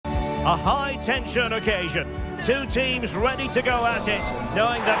A high-tension occasion. Two teams ready to go at it,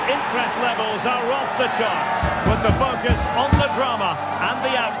 knowing that interest levels are off the charts, with the focus on the drama and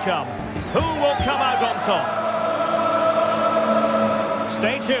the outcome. Who will come out on top?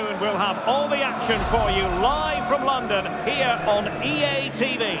 Stay tuned, we'll have all the action for you live from London here on EA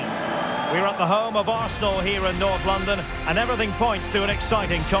TV. We're at the home of Arsenal here in North London, and everything points to an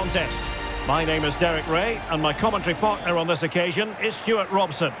exciting contest. My name is Derek Ray, and my commentary partner on this occasion is Stuart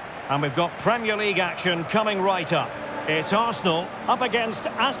Robson. And we've got Premier League action coming right up. It's Arsenal up against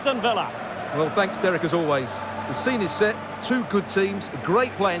Aston Villa. Well, thanks, Derek, as always. The scene is set, two good teams, a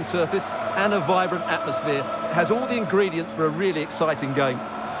great playing surface and a vibrant atmosphere. It has all the ingredients for a really exciting game.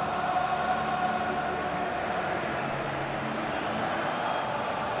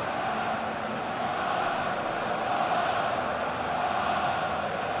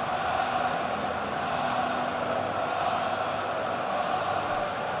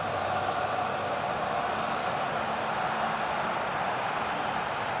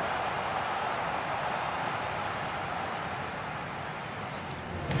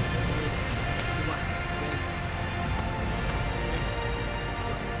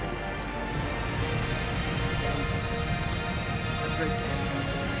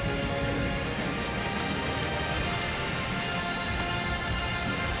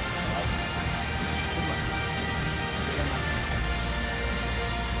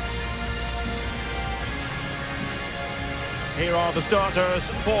 Here are the starters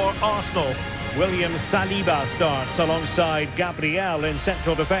for Arsenal. William Saliba starts alongside Gabriel in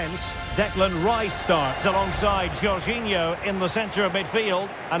central defence. Declan Rice starts alongside Jorginho in the centre of midfield.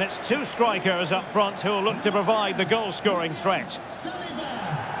 And it's two strikers up front who will look to provide the goal-scoring threat.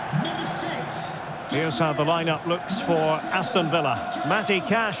 Saliba, number 6. Here's how the lineup looks for Aston Villa. Matty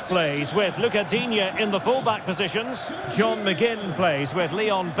Cash plays with Luca Digne in the full-back positions. John McGinn plays with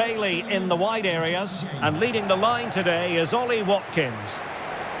Leon Bailey in the wide areas. And leading the line today is Ollie Watkins.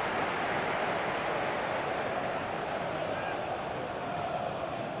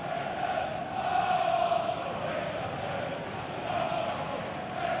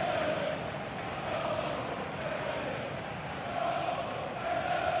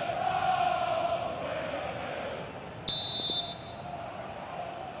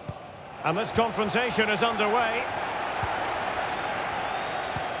 And this confrontation is underway.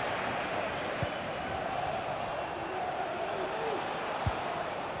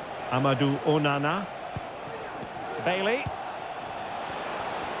 Amadou Onana. Bailey.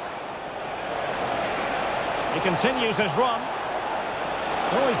 He continues his run.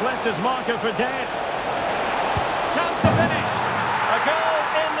 Oh, he's left his marker for dead. Chance to finish. A goal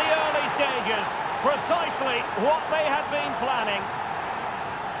in the early stages. Precisely what they had been planning.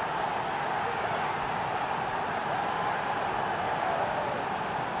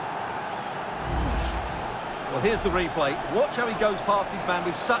 Well, here's the replay. Watch how he goes past his man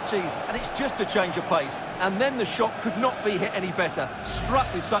with such ease, and it's just a change of pace. And then the shot could not be hit any better.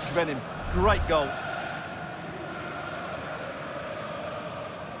 Struck with such venom. Great goal.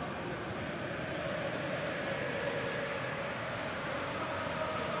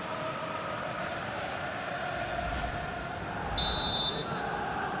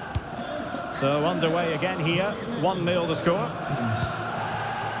 So underway again here. 1-0 the score.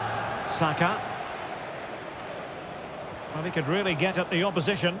 Saka. Well, he could really get at the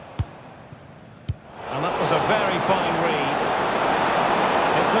opposition. And that was a very fine read.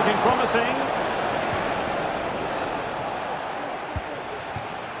 It's looking promising.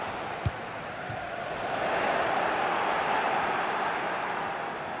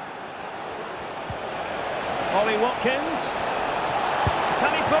 Ollie Watkins.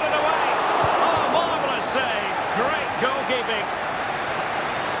 Can he put it away? Oh, marvellous save. Great goalkeeping.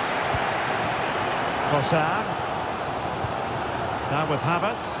 Trossard. Now with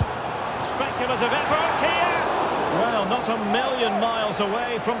Havertz. Speculative effort here. Well, not a million miles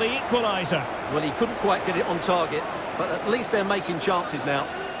away from the equaliser. Well, he couldn't quite get it on target, but at least they're making chances now.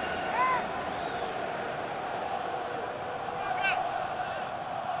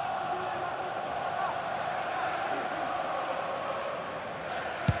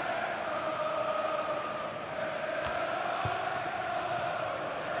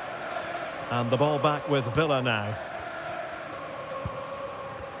 And the ball back with Villa now.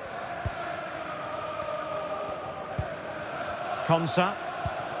 Konsa.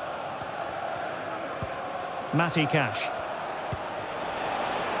 Matty Cash.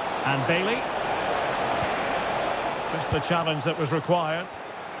 And Bailey. Just the challenge that was required.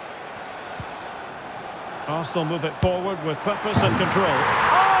 Arsenal move it forward with purpose and control.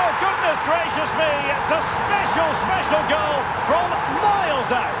 Oh, goodness gracious me! It's a special, special goal from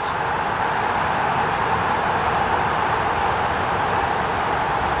miles out.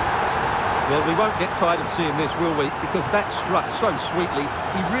 Well, we won't get tired of seeing this, will we? Because that struck so sweetly.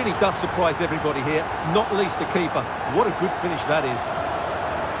 He really does surprise everybody here, not least the keeper. What a good finish that is.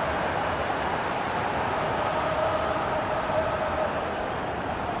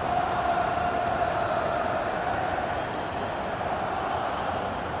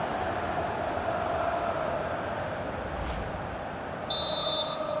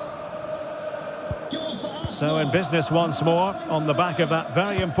 So in business once more, on the back of that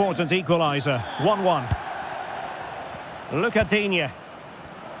very important equaliser. 1-1. Lucadinha.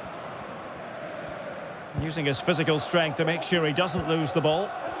 Using his physical strength to make sure he doesn't lose the ball.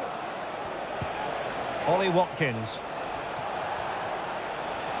 Ollie Watkins.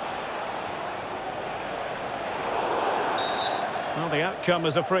 Well, the outcome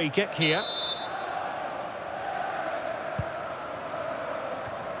is a free kick here.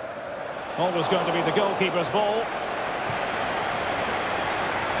 Always going to be the goalkeeper's ball.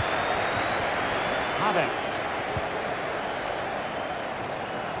 Havertz.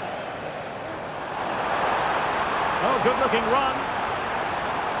 Oh, good-looking run.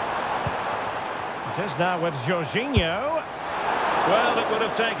 It is now with Jorginho. Well, it would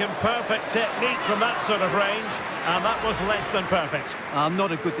have taken perfect technique from that sort of range, and that was less than perfect.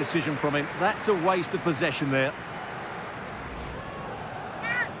 Not a good decision from him. That's a waste of possession there.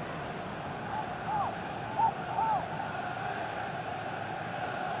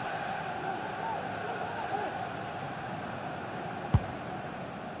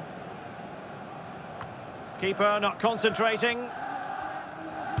 Keeper not concentrating.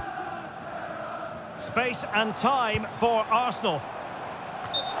 Space and time for Arsenal.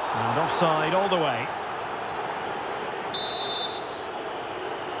 And offside all the way.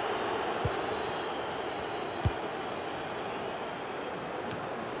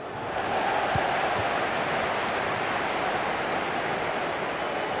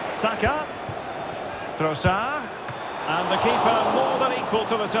 Saka. Trossard. And the keeper more than equal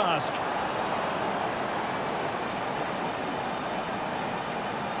to the task.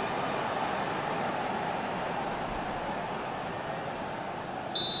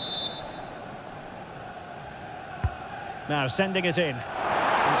 Now sending it in.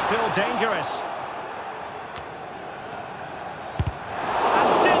 And still dangerous.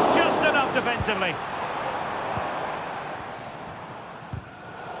 And did just enough defensively.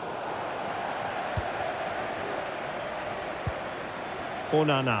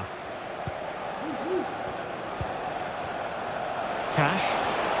 Onana. Cash.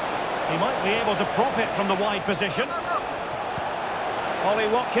 He might be able to profit from the wide position. Ollie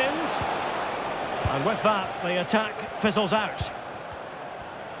Watkins. And with that, the attack fizzles out.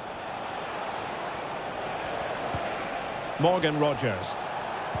 Morgan Rogers.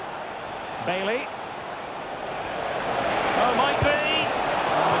 Bailey. Oh, might be.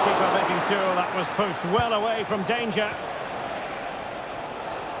 And the keeper making sure that was pushed well away from danger.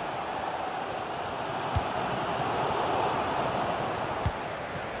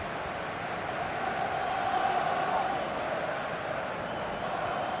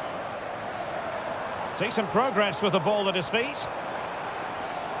 Decent progress with the ball at his feet.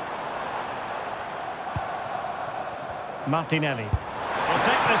 Martinelli. He'll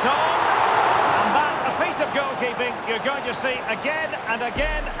take this on. And that, a piece of goalkeeping you're going to see again and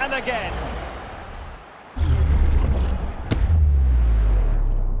again and again.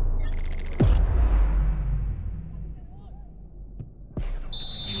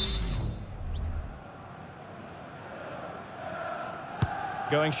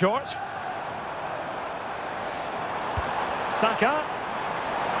 Going short. Saka.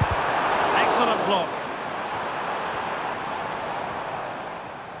 Excellent block.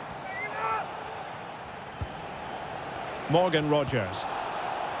 Morgan Rogers.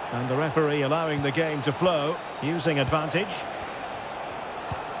 And the referee allowing the game to flow, using advantage.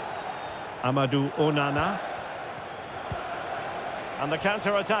 Amadou Onana. And the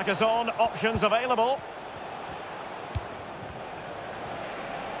counter-attack is on, options available.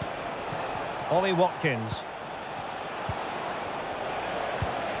 Ollie Watkins.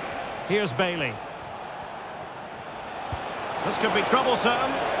 Here's Bailey. This could be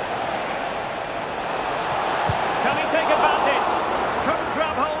troublesome. Can he take advantage? Couldn't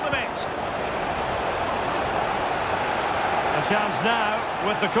grab hold of it. A chance now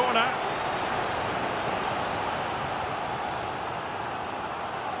with the corner.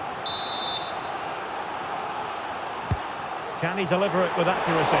 Can he deliver it with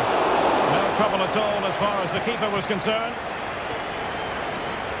accuracy? No trouble at all as far as the keeper was concerned.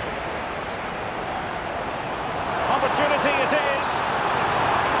 Opportunity it is.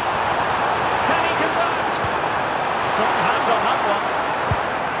 Can he convert? Front hand on that one.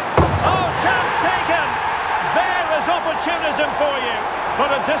 Oh, for you, but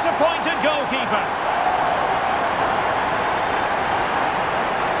a disappointed goalkeeper.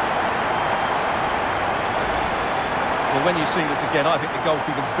 Well, when you see this again, I think the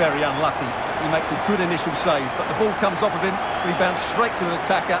goalkeeper's very unlucky. He makes a good initial save, but the ball comes off of him, rebounds straight to the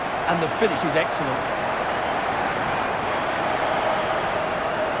attacker, and the finish is excellent.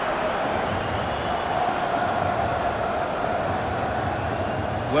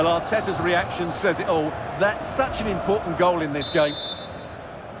 Well, Arteta's reaction says it all. That's such an important goal in this game.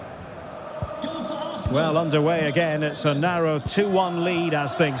 Well, underway again. It's a narrow 2-1 lead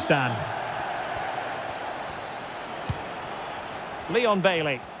as things stand. Leon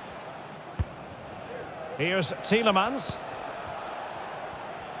Bailey. Here's Tielemans.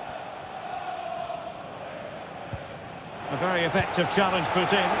 A very effective challenge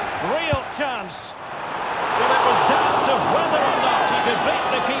put in. Real chance. Well, it was down to whether or not he could beat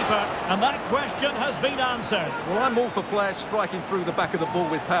the keeper, and that question has been answered. Well, I'm all for players striking through the back of the ball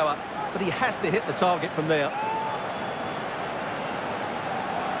with power, but he has to hit the target from there.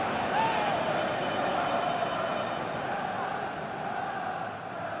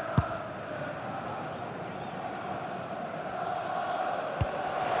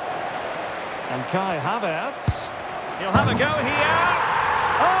 And Kai Havertz. He'll have a go here.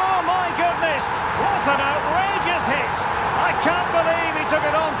 Oh, my goodness. What an outrageous hit. I can't believe he took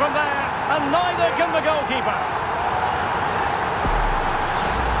it on from there, and neither can the goalkeeper.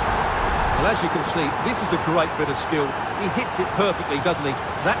 Well, as you can see, this is a great bit of skill. He hits it perfectly, doesn't he?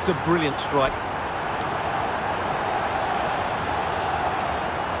 That's a brilliant strike.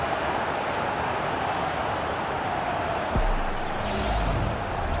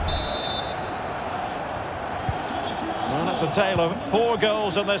 Well, that's a tale of 4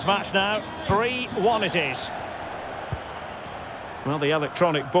 goals in this match now. 3-1 it is. Well, the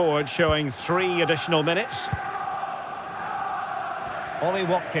electronic board showing 3 additional minutes. Ollie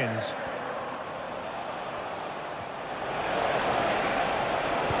Watkins.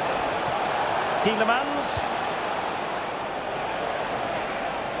 Tielemans.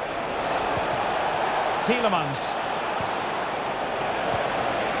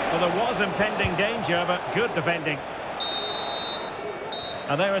 Well, there was impending danger, but good defending.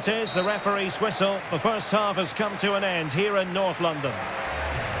 And there it is, the referee's whistle. The first half has come to an end here in North London.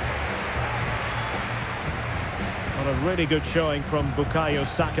 Well, a really good showing from Bukayo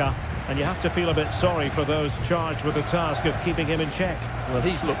Saka. And you have to feel a bit sorry for those charged with the task of keeping him in check. Well,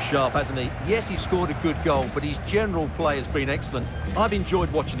 he's looked sharp, hasn't he? Yes, he scored a good goal, but his general play has been excellent. I've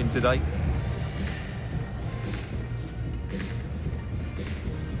enjoyed watching him today.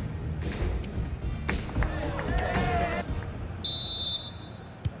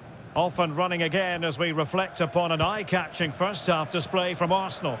 Off and running again as we reflect upon an eye-catching first-half display from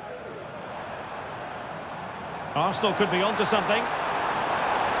Arsenal. Arsenal could be onto something.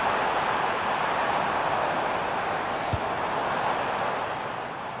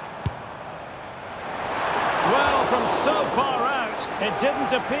 Well, from so far out, it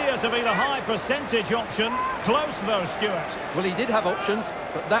didn't appear to be the high percentage option. Close though, Stuart. Well, he did have options,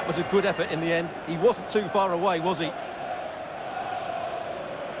 but that was a good effort in the end. He wasn't too far away, was he?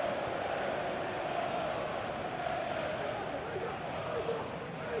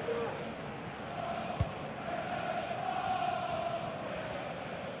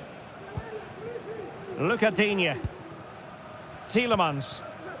 Look at Digne. Tielemans.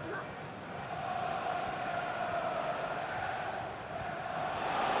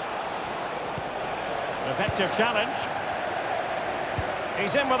 Effective challenge.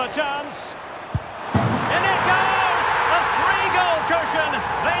 He's in with a chance. In it goes! A 3-goal cushion.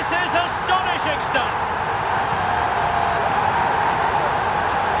 This is astonishing stuff.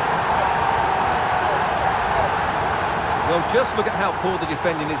 Well, just look at how poor the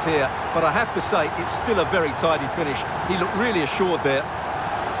defending is here. But I have to say, it's still a very tidy finish. He looked really assured there.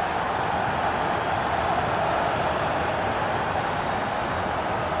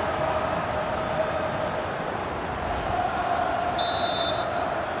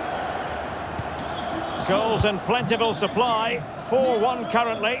 Goals in plentiful supply. 4-1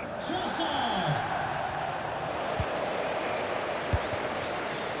 currently.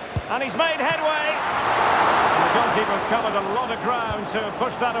 And he's made headway. The goalkeeper covered a lot of ground to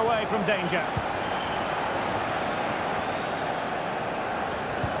push that away from danger.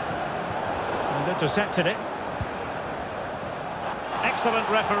 And intercepted it. Excellent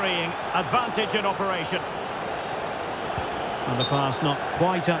refereeing. Advantage in operation. And the pass not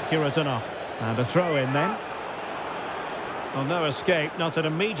quite accurate enough. And a throw in then. Well, no escape, not an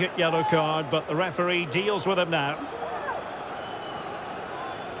immediate yellow card, but the referee deals with him now.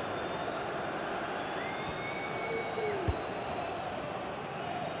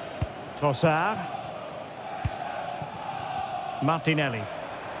 Trossard. Martinelli.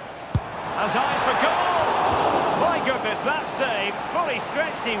 Has eyes for goal! My goodness, that save. Fully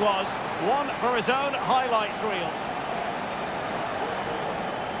stretched he was. One for his own highlights reel.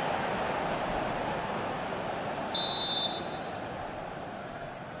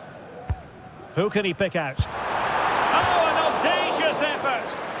 Who can he pick out? Oh, an audacious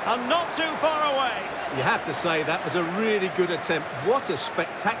effort! And not too far away. You have to say that was a really good attempt. What a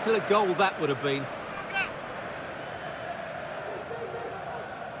spectacular goal that would have been.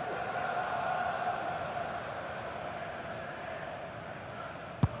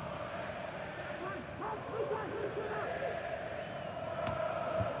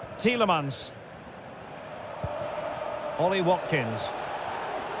 Tielemans. Ollie Watkins.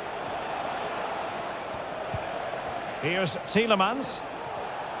 Here's Tielemans.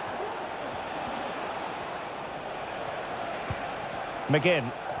 McGinn.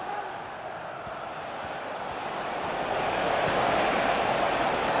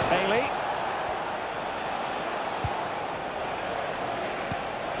 Bailey.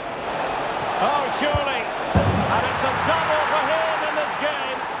 Oh, surely. And it's a double for him in this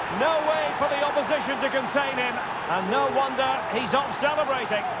game. No way for the opposition to contain him. And no wonder he's off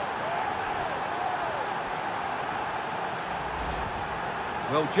celebrating.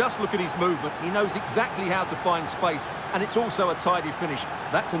 Well, just look at his movement. He knows exactly how to find space, and it's also a tidy finish.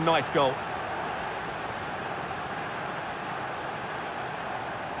 That's a nice goal.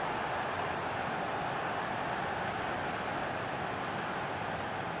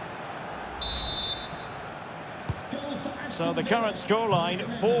 So the current scoreline,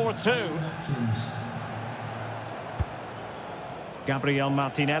 4-2. Gabriel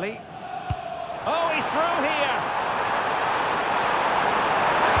Martinelli. Oh, he's through here.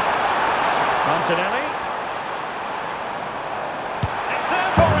 Martinelli. It's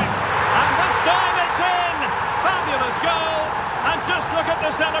there for him. And this time it's in. Fabulous goal. And just look at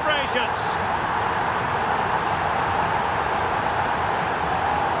the celebrations.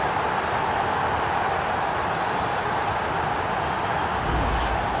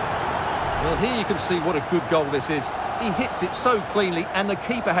 Well, here you can see what a good goal this is. He hits it so cleanly and the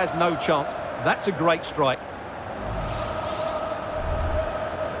keeper has no chance. That's a great strike.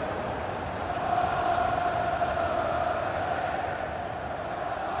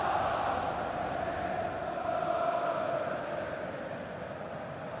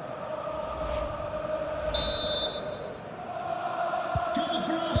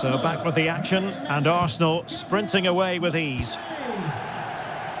 So back with the action, and Arsenal sprinting away with ease.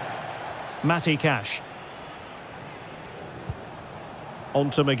 Matty Cash. On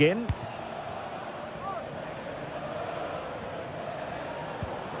to McGinn.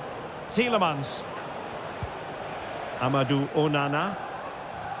 Tielemans. Amadou Onana.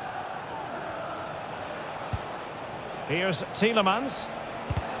 Here's Tielemans.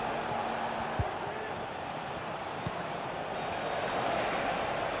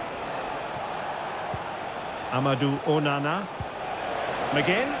 Amadou Onana.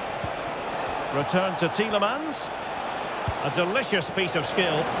 McGinn. Return to Tielemans. A delicious piece of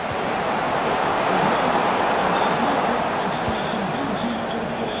skill.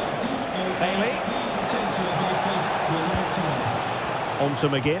 Bailey. On to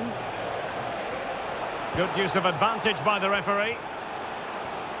McGinn. Good use of advantage by the referee.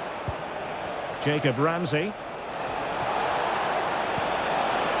 Jacob Ramsey.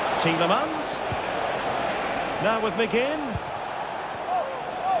 Tielemans. Now with McGinn.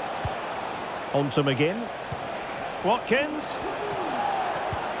 On to McGinn. Watkins.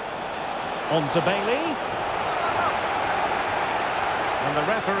 On to Bailey. And the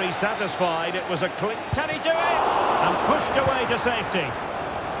referee satisfied it was a clean. Can he do it? And pushed away to safety.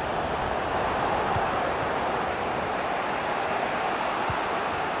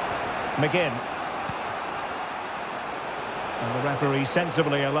 McGinn. And the referee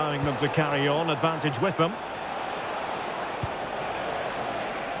sensibly allowing them to carry on, advantage with them.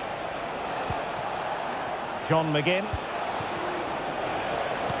 John McGinn.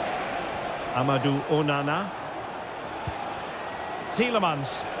 Amadou Onana.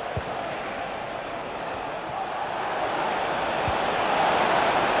 Tielemans.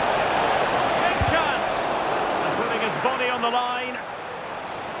 Big chance! And putting his body on the line.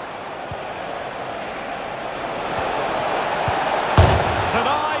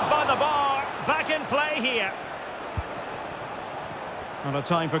 Denied by the bar. Back in play here. And a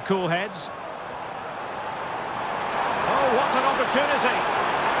time for cool heads. What an opportunity.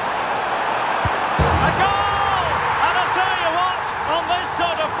 A goal! And I'll tell you what, on this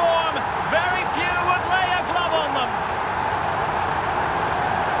sort of form, very few would lay a glove on them.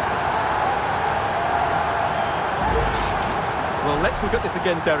 Let's look at this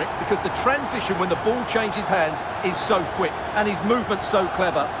again, Derek, because the transition when the ball changes hands is so quick and his movement's so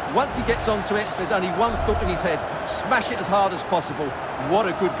clever. Once he gets onto it, there's only one thought in his head: smash it as hard as possible. What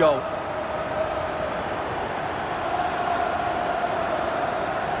a good goal.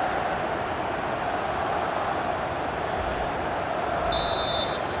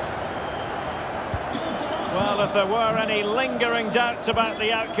 Well, if there were any lingering doubts about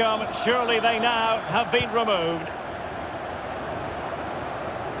the outcome, surely they now have been removed.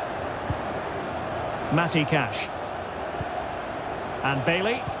 Matty Cash. And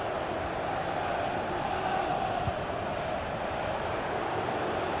Bailey.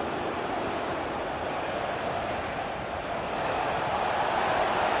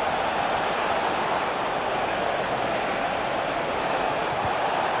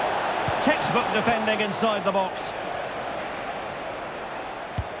 Textbook defending inside the box.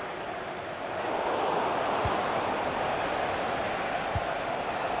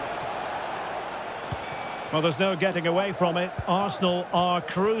 Well, there's no getting away from it. Arsenal are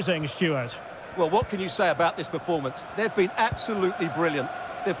cruising, Stuart. Well, what can you say about this performance? They've been absolutely brilliant.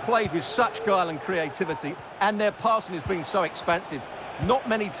 They've played with such guile and creativity, and their passing has been so expansive. Not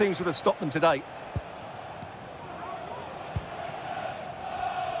many teams would have stopped them today.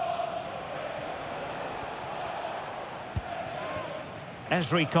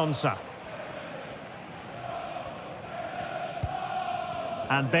 Ezri Konsa.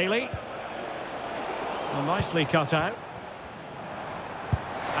 And Bailey. Well, nicely cut out.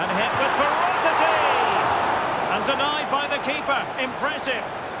 And hit with ferocity! And denied by the keeper. Impressive.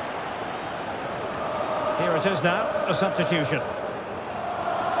 Here it is now, a substitution.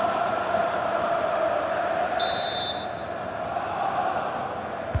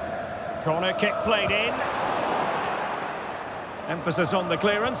 Corner kick played in. Emphasis on the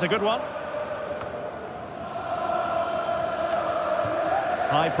clearance, a good one.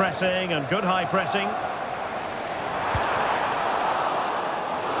 High pressing and good high pressing.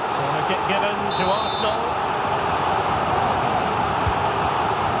 Corner kick given to Arsenal.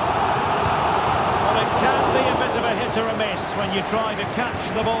 Well, it can be a bit of a hit or a miss when you try to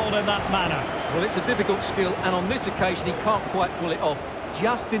catch the ball in that manner. Well, it's a difficult skill, and on this occasion he can't quite pull it off.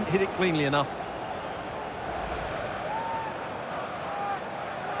 Just didn't hit it cleanly enough.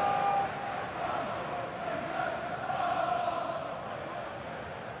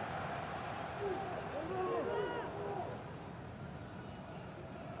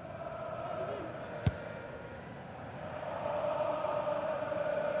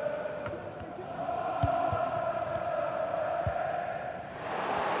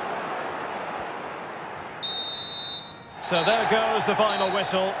 So there goes the final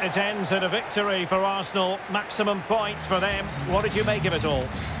whistle. It ends in a victory for Arsenal. Maximum points for them. What did you make of it all?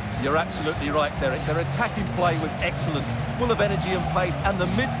 You're absolutely right, Derek. Their attacking play was excellent, full of energy and pace, and the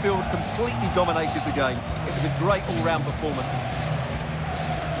midfield completely dominated the game. It was a great all-round performance.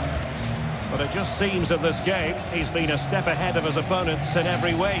 But it just seems in this game he's been a step ahead of his opponents in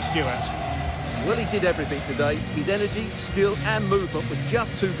every way, Stuart. Well, he did everything today. His energy, skill and movement was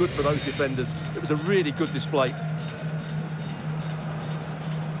just too good for those defenders. It was a really good display.